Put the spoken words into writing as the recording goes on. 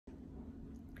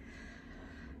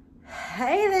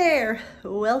Hey there,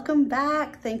 welcome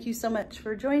back. Thank you so much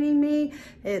for joining me.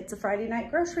 It's a Friday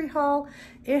night grocery haul.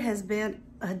 It has been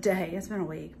a day, it's been a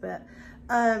week, but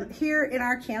here in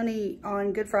our county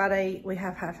on Good Friday, we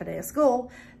have half a day of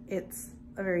school. It's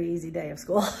a very easy day of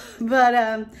school, but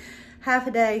half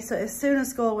a day. So as soon as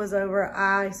school was over,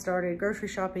 I started grocery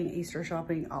shopping, Easter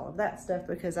shopping, all of that stuff,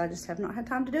 because I just have not had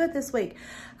time to do it this week.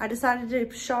 I decided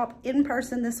to shop in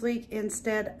person this week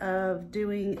instead of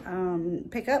doing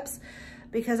pickups,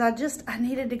 because I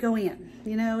needed to go in.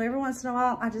 You know, every once in a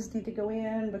while, I just need to go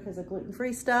in because of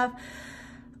gluten-free stuff.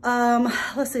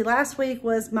 Let's see, last week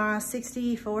was my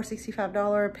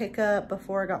 $65 pickup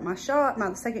before I got my shot,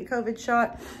 my second COVID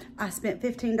shot. I spent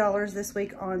 $15 this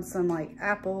week on some like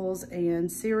apples and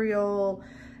cereal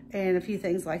and a few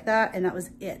things like that. And that was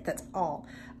it, that's all.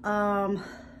 I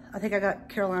think I got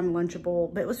Carolina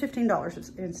Lunchable, but it was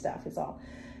 $15 in stuff is all.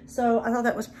 So I thought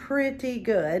that was pretty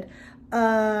good.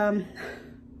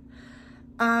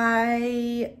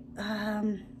 I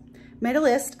made a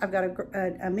list. I've got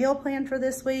a meal plan for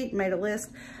this week, made a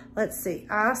list. Let's see,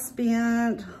 I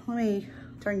spent, let me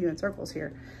turn you in circles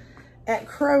here. At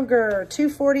Kroger,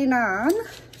 $2.49.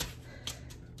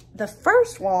 The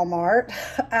first Walmart,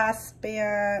 I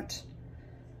spent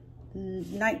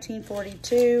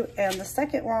 $19.42, and the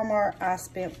second Walmart, I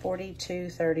spent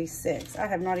 $42.36. I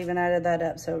have not even added that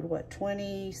up, so what,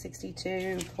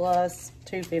 $20.62 plus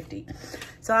 $2.50.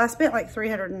 So I spent like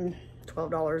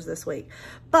 $312 this week,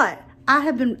 but I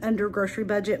have been under grocery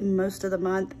budget most of the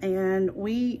month, and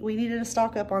we needed to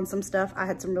stock up on some stuff. I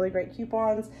had some really great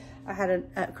coupons. I had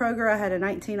at Kroger, I had a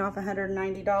 19 off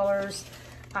 $190.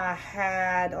 I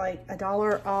had like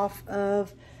 $1 off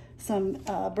of some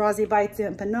Brazzi Bites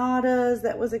empanadas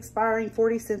that was expiring,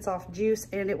 40 cents off juice,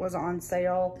 and it was on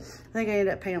sale. I think I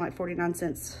ended up paying like 49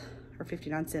 cents or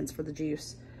 59 cents for the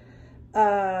juice.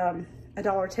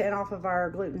 $1.10 off of our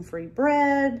gluten-free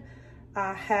bread.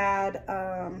 I had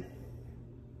a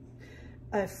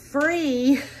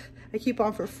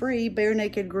coupon for free Bare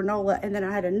Naked granola, and then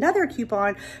I had another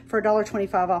coupon for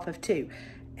 $1.25 off of two,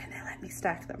 and they let me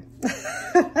stack them.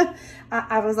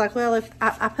 I was like, well, if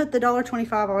I put the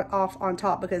 $1.25 off on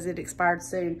top because it expired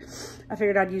soon, I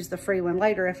figured I'd use the free one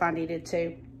later if I needed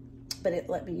to, but it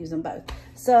let me use them both.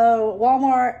 So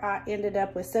Walmart, I ended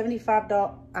up with 75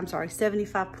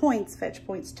 points, fetch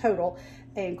points total,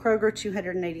 and Kroger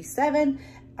 287.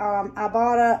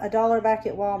 Ibotta $1 back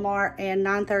at Walmart and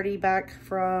 $9.30 back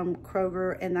from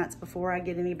Kroger, and that's before I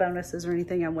get any bonuses or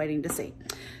anything I'm waiting to see.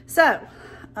 So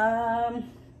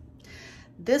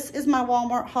this is my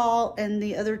Walmart haul, and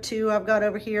the other two I've got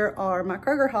over here are my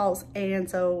Kroger hauls, and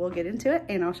so we'll get into it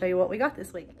and I'll show you what we got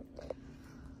this week.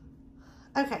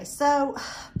 Okay, so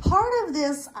part of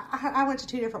this, I went to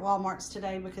two different Walmarts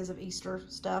today because of Easter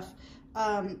stuff.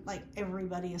 Like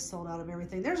everybody is sold out of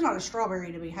everything. There's not a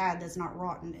strawberry to be had that's not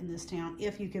rotten in this town.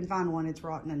 If you can find one, it's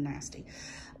rotten and nasty.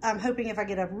 I'm hoping if I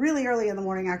get up really early in the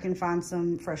morning, I can find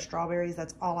some fresh strawberries.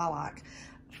 That's all I like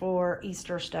for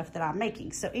Easter stuff that I'm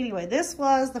making. So anyway, this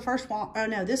was the first one. Oh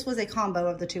no, this was a combo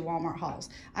of the two Walmart hauls.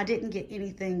 I didn't get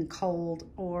anything cold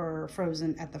or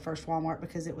frozen at the first Walmart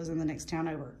because it was in the next town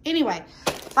over. Anyway,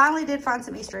 finally did find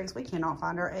some Easter eggs. We cannot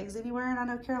find our eggs anywhere, and I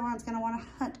know Caroline's gonna wanna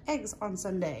hunt eggs on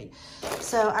Sunday.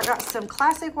 So I got some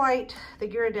classic white, the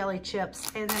Ghirardelli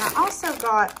chips, and then I also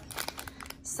got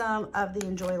some of the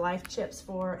Enjoy Life chips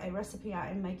for a recipe I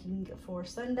am making for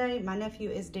Sunday. My nephew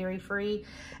is dairy-free,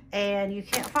 and you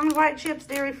can't find white chips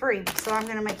dairy-free, so I'm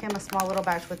gonna make him a small little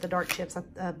batch with the dark chips of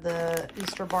the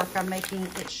Easter bark I'm making.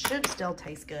 It should still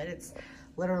taste good. It's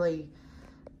literally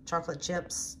chocolate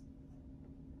chips,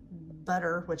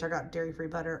 butter, which I got dairy-free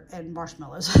butter, and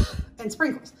marshmallows and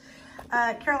sprinkles.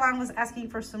 Caroline was asking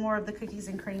for some more of the cookies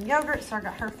and cream yogurt, so I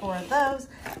got her 4 of those.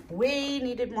 We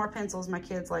needed more pencils. My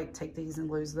kids like take these and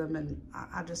lose them, and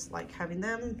I just like having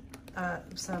them.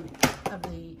 Some of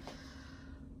the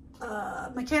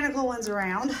mechanical ones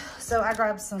around. So I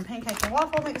grabbed some pancake and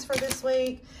waffle mix for this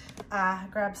week. I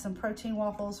grabbed some protein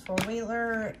waffles for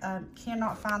Wheeler.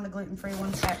 Cannot find the gluten-free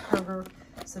ones at Kroger,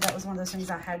 so that was one of those things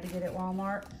I had to get at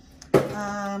Walmart.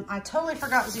 I totally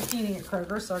forgot zucchini at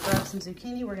Kroger, so I grabbed some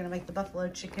zucchini. We're gonna make the buffalo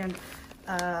chicken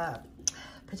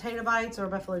potato bites or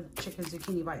buffalo chicken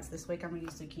zucchini bites this week. I'm gonna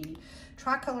use zucchini.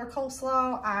 Tricolor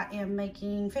coleslaw. I am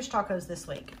making fish tacos this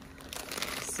week.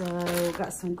 So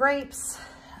got some grapes.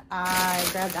 I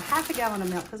grabbed a half a gallon of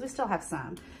milk because we still have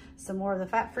some. Some more of the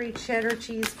fat-free cheddar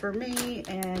cheese for me,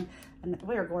 and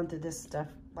we are going through this stuff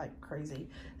like crazy.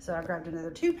 So I grabbed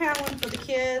another 2-pound one for the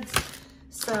kids.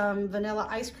 Some vanilla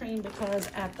ice cream because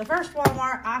at the first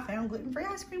Walmart I found gluten-free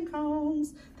ice cream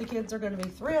cones. The kids are going to be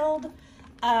thrilled.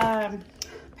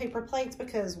 paper plates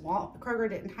because Kroger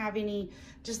didn't have any,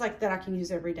 just like that I can use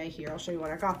every day here. I'll show you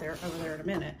what I got there over there in a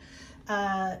minute.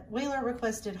 Wheeler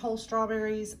requested whole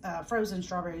strawberries, frozen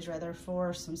strawberries rather,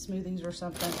 for some smoothies or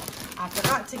something. I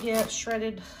forgot to get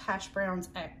shredded hash browns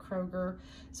at Kroger,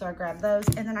 so I grabbed those.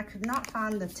 And then I could not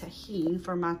find the tahini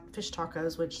for my fish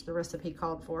tacos, which the recipe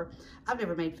called for. I've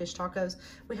never made fish tacos.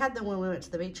 We had them when we went to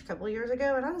the beach a couple of years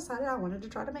ago, and I decided I wanted to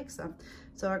try to make some.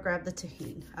 So I grabbed the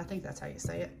tahini. I think that's how you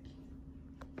say it.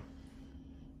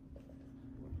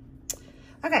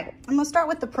 Okay, I'm gonna start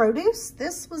with the produce.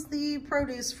 This was the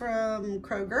produce from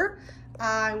Kroger.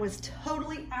 I was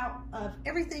totally out of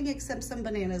everything except some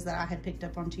bananas that I had picked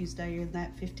up on Tuesday in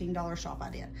that $15 shop I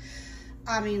did.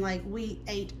 I mean, like, we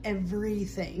ate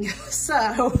everything. So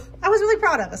I was really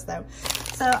proud of us though.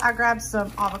 So I grabbed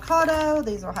some avocado.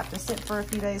 These will have to sit for a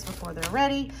few days before they're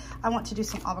ready. I want to do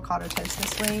some avocado toast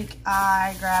this week.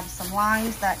 I grabbed some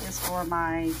limes. That is for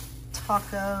my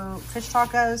fish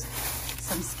tacos.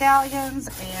 Some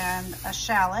scallions and a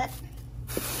shallot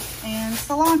and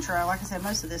cilantro. Like I said,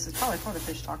 most of this is probably for the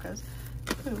fish tacos.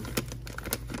 Ooh.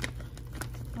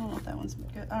 I don't know if that one's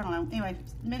good. I don't know. Anyway,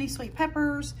 mini sweet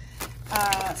peppers,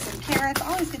 some carrots.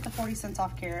 I always get the 40 cents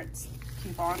off carrots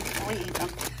coupon. We eat them.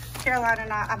 Caroline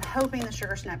and I'm hoping the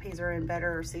sugar snap peas are in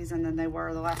better season than they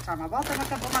were the last time I bought them a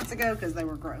couple months ago because they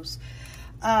were gross.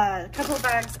 A couple of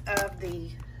bags of the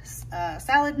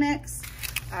salad mix.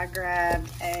 I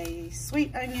grabbed a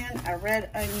sweet onion, a red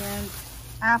onion,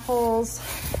 apples,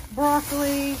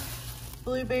 broccoli,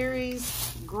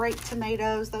 blueberries, grape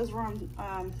tomatoes. Those were on,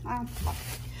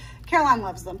 Caroline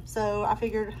loves them. So I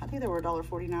figured, I think they were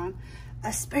 $1.49.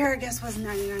 Asparagus was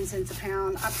 99 cents a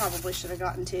pound. I probably should have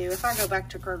gotten two. If I go back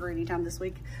to Kroger anytime this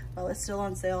week while it's still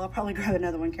on sale, I'll probably grab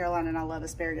another one. Caroline and I love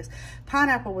asparagus.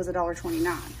 Pineapple was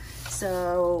 $1.29.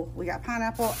 So we got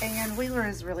pineapple, and Wheeler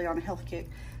is really on a health kick.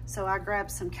 So I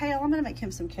grabbed some kale. I'm gonna make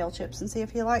him some kale chips and see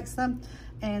if he likes them.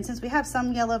 And since we have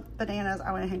some yellow bananas,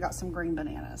 I went ahead and got some green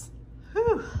bananas.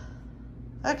 Whew.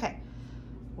 Okay,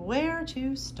 where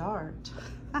to start?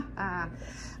 I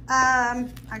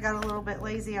got a little bit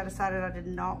lazy. I decided I did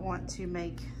not want to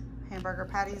make hamburger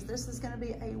patties. This is gonna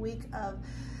be a week of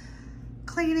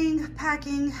cleaning,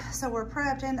 packing, so we're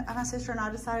prepped, and my sister and I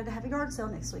decided to have a yard sale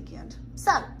next weekend.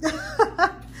 So,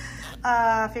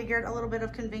 figured a little bit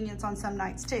of convenience on some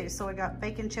nights too. So we got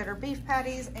bacon cheddar beef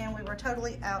patties, and we were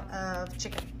totally out of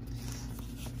chicken.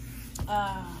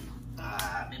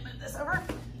 Let me move this over.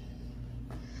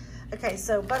 Okay,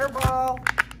 so butterball.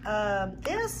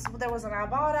 There was an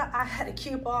Ibotta. I had a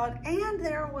coupon, and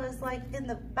there was, like, in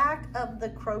the back of the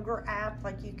Kroger app,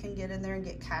 like, you can get in there and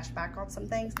get cash back on some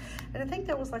things. And I think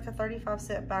there was like a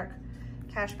 35-cent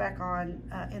cash back on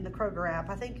in the Kroger app.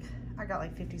 I think I got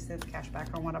like 50 cents cash back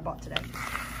on what I bought today.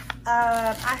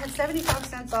 I had 75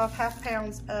 cents off half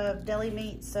pounds of deli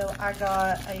meat, so I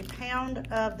got a pound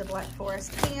of the Black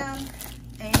Forest ham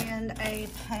and a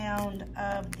pound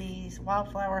of the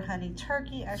wildflower honey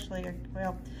turkey. Actually,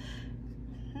 well,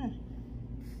 a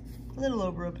little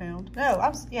over a pound.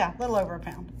 No, yeah, a little over a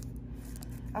pound.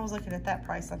 I was looking at that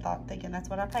price, thinking that's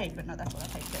what I paid, but no, that's what I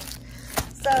paid too.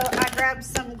 So I grabbed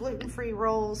some gluten-free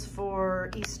rolls for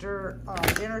Easter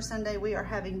dinner Sunday. We are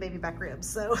having baby back ribs,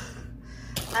 so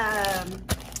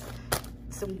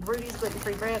some Rudy's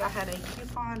gluten-free bread. I had a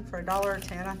coupon for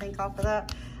 $1.10, I think, off of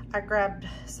that. I grabbed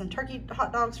some turkey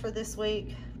hot dogs for this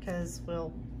week because,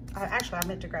 well, actually I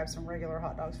meant to grab some regular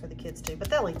hot dogs for the kids too, but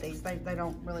they'll eat these. They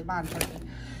don't really mind turkey.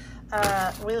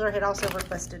 Wheeler had also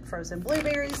requested frozen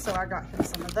blueberries, so I got him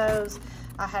some of those.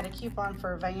 I had a coupon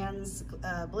for Van's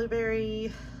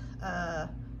blueberry,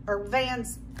 or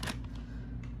Van's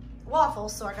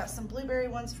waffles, so I got some blueberry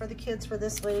ones for the kids for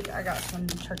this week. I got some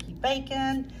turkey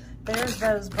bacon. There's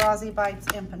those Brazzi Bites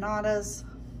empanadas.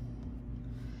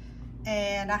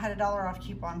 And I had a $1 off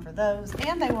coupon for those.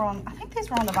 And they were on, I think these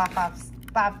were on the buy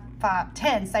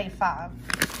 10, save 5.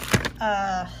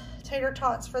 Tater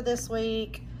tots for this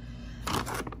week.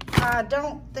 I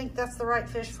don't think that's the right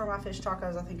fish for my fish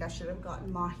tacos. I think I should have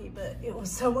gotten mahi, but it was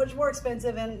so much more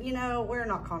expensive, and you know, we're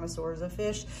not connoisseurs of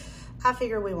fish. I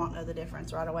figure we won't know the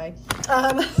difference right away.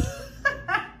 Actually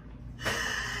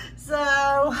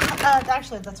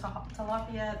the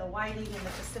tilapia, the whiting, and the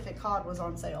Pacific cod was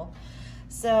on sale.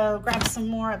 So grab some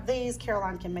more of these.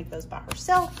 Caroline can make those by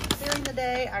herself during the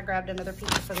day. I grabbed another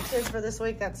pizza for the kids for this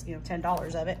week. That's, you know,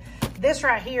 $10 of it. This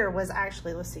right here was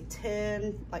actually, let's see,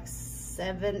 10, like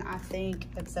 7, I think,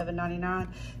 at $7.99.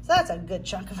 So that's a good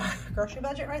chunk of our grocery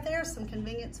budget right there. Some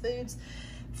convenience foods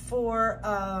for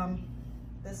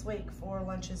this week for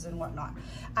lunches and whatnot.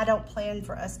 I don't plan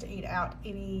for us to eat out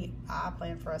any. I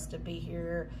plan for us to be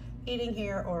here eating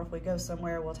here, or if we go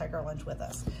somewhere, we'll take our lunch with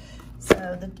us.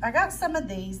 So I got some of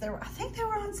these. I think they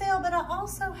were on sale, but I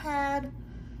also had,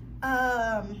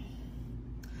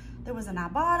 there was an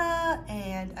Ibotta,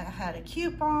 and I had a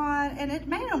coupon, and it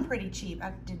made them pretty cheap.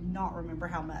 I did not remember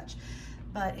how much,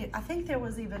 but I think there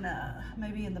was even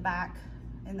maybe in the back,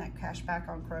 in that cash back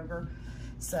on Kroger.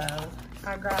 So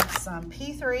I grabbed some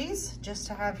P3s just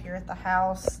to have here at the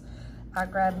house. I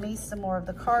grabbed me some more of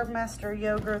the Carb Master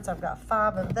yogurts. I've got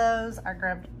 5 of those. I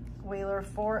grabbed Wheeler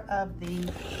 4 of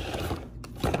the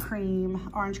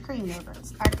orange cream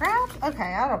yogurts. I grabbed,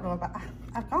 okay, I don't know about,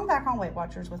 I've gone back on Weight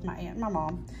Watchers with my aunt and my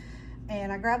mom,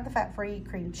 and I grabbed the fat-free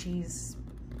cream cheese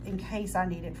in case I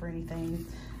need it for anything.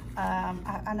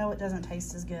 I know it doesn't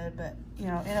taste as good, but you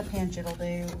know, in a pinch it'll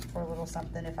do for a little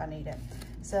something if I need it.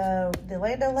 So the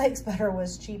Land O'Lakes butter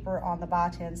was cheaper on the buy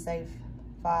 10 save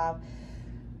 5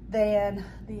 than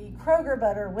the Kroger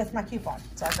butter with my coupon.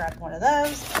 So I grabbed one of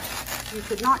those. You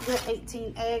could not get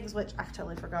 18 eggs, which I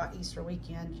totally forgot Easter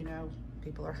weekend. You know,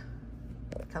 people are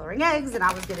coloring eggs, and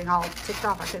I was getting all ticked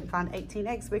off. I couldn't find 18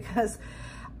 eggs because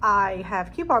I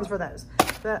have coupons for those.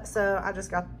 So I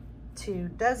just got 2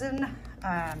 dozen.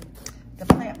 The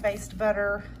plant-based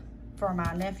butter for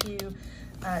my nephew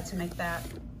to make that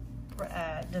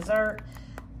dessert.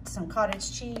 Some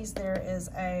cottage cheese. There is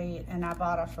an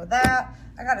Ibotta for that.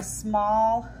 I got a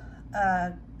small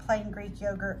plain Greek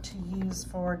yogurt to use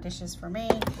for dishes for me.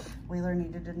 Wheeler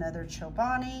needed another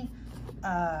Chobani.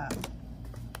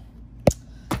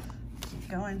 Keep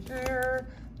going here.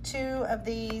 2 of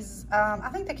these. I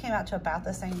think they came out to about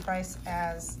the same price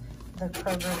as the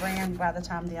Kroger brand by the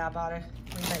time the Ibotta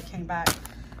rebate came back.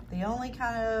 The only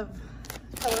kind of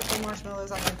colorful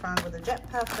marshmallows I could find with a Jet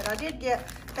Puff, but I did get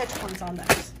fetch points on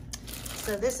those.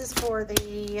 So this is for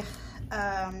the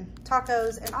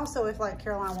tacos, and also if like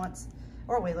Caroline wants,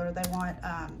 or Wheeler, they want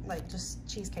like just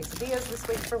cheese quesadillas this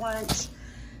week for lunch.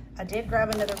 I did grab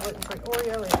another gluten-free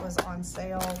Oreo. It was on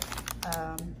sale.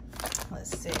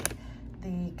 Let's see,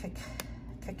 the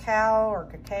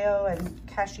cacao and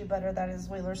cashew butter, that is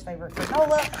Wheeler's favorite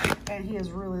granola, and he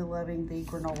is really loving the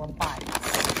granola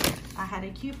bites. I had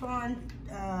a coupon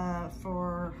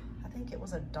for, I think it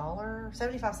was $1,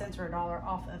 75 cents or $1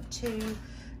 off of 2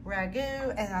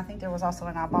 ragu, and I think there was also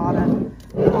an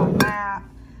Ibotta on that.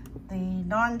 The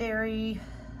non-dairy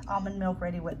almond milk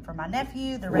ready whip for my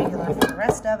nephew, the regular for the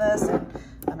rest of us, and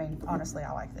I mean, honestly,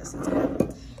 I like this, it's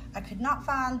good. I could not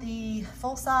find the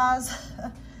full-size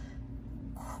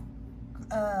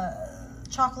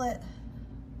chocolate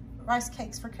rice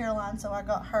cakes for Caroline, so I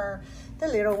got her the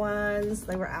little ones.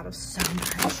 They were out of so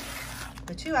much.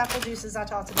 The 2 apple juices I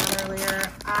talked about earlier,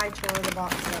 I tore the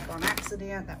box up on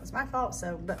accident. That was my fault.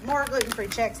 So, but more gluten-free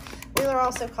checks. Wheeler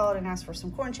also called and asked for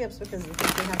some corn chips because he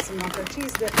thinks we have some nacho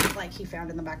cheese dip like he found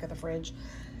in the back of the fridge.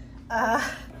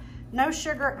 No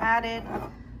sugar added.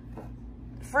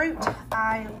 Fruit,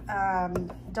 I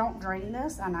don't drain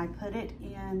this, and I put it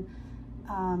in,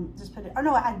 just put it, oh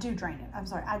no, I do drain it. I'm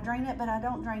sorry, I drain it, but I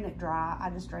don't drain it dry. I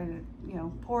just drain it, you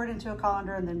know, pour it into a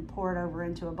colander and then pour it over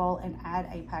into a bowl and add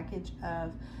a package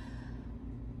of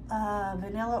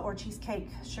vanilla or cheesecake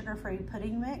sugar-free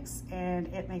pudding mix, and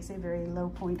it makes a very low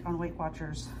point on Weight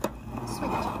Watchers sweet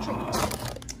treat.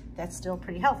 That's still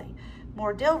pretty healthy.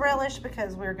 More dill relish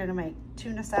because we're gonna make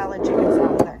tuna salad, chicken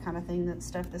salad, that kind of thing, that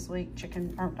stuff this week.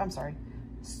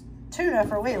 Tuna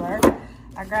for Wheeler.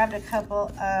 I grabbed a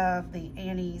couple of the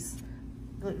Annie's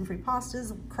gluten-free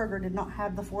pastas. Kroger did not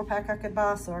have the 4-pack I could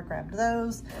buy, so I grabbed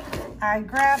those. I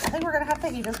think we're gonna have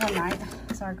fajitas one night,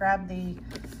 so I grabbed the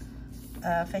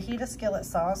fajita skillet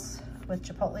sauce with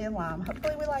chipotle and lime.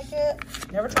 Hopefully we like it.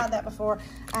 Never tried that before.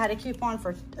 I had a coupon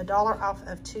for $1 off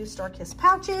of 2 Star-Kissed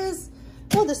pouches.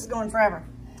 Oh, this is going forever.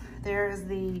 There's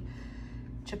the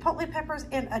chipotle peppers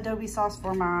and adobe sauce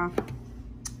for my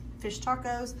fish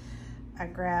tacos. I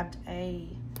grabbed a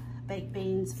baked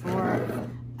beans for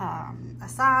a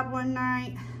side one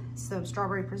night. Some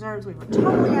strawberry preserves we were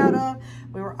totally out of.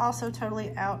 We were also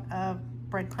totally out of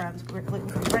breadcrumbs,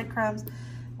 gluten-free breadcrumbs.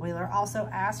 Wheeler also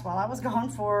asked while I was gone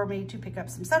for me to pick up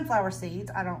some sunflower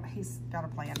seeds. He's got a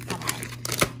plan.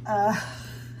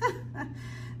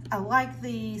 I like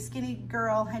the Skinny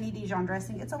Girl Honey Dijon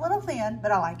dressing. It's a little thin,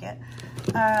 but I like it.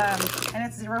 And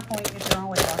it's 0 point if you're on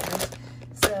Weight Watchers.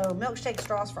 So milkshake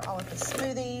straws for all of the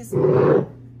smoothies.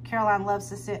 Caroline loves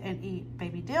to sit and eat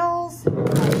baby dills.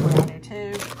 That's what I do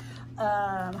too.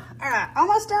 All right,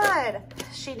 almost done.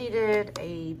 She needed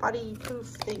a body poof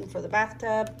thing for the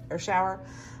bathtub or shower.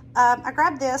 I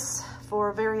grabbed this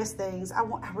for various things. I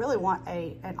really want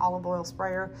an olive oil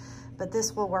sprayer, but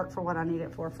this will work for what I need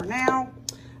it for now.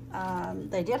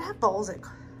 They did have bowls at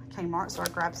Kmart, so I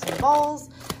grabbed some bowls.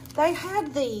 They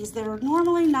had these that are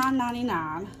normally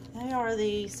 $9.99. They are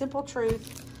the Simple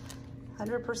Truth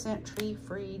 100%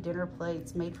 tree-free dinner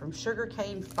plates made from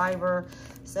sugarcane fiber,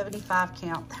 75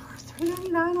 count. They were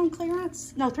 $3.99 on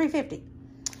clearance. No, $3.50.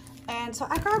 And so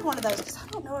I grabbed one of those because I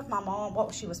don't know if my mom,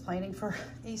 what she was planning for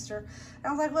Easter. And I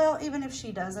was like, well, even if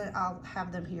she doesn't, I'll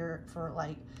have them here for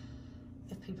like,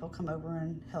 if people come over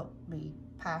and help me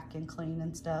pack and clean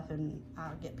and stuff, and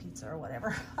I'll get pizza or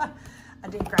whatever. I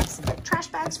did grab some like trash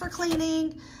bags for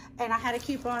cleaning, and I had a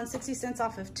coupon, 60 cents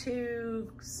off of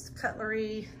 2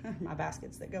 cutlery, my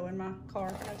baskets that go in my car,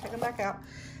 I gotta take them back out,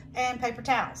 and paper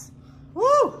towels.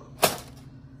 Woo!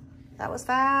 That was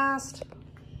fast.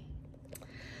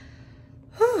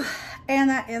 Whew. And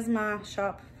that is my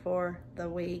shop for the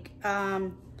week.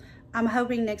 I'm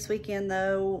hoping next weekend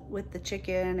though, with the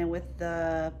chicken and with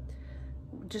the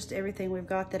just everything we've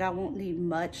got, that I won't need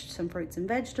much. Some fruits and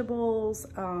vegetables,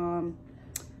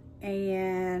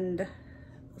 and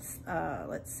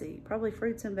let's see, probably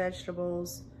fruits and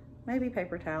vegetables, maybe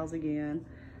paper towels again,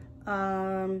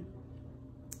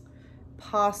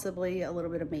 possibly a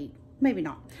little bit of meat, maybe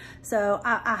not. So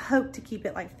I hope to keep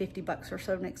it like 50 bucks or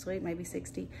so next week, maybe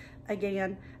 60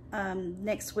 again.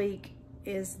 Next week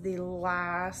is the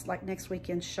last, like next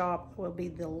weekend's shop will be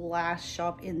the last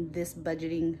shop in this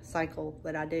budgeting cycle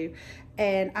that I do.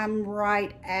 And I'm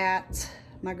right at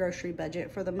my grocery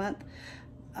budget for the month.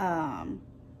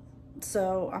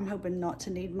 So I'm hoping not to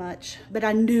need much, but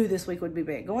I knew this week would be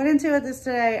big. Going into it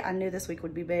today, I knew this week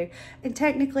would be big. And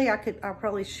technically I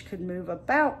probably could move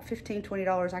about $15,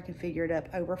 $20. I can figure it up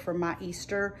over from my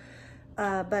Easter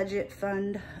budget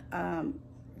fund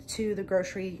to the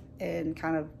grocery, and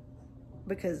kind of,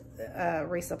 because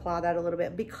resupply that a little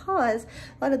bit, because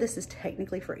a lot of this is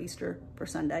technically for Easter, for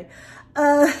Sunday.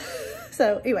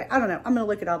 So anyway, I don't know. I'm gonna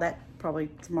look at all that probably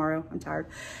tomorrow. I'm tired,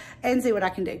 and see what I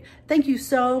can do. Thank you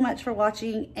so much for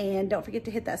watching, and don't forget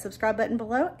to hit that subscribe button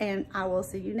below, and I will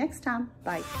see you next time.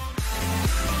 Bye.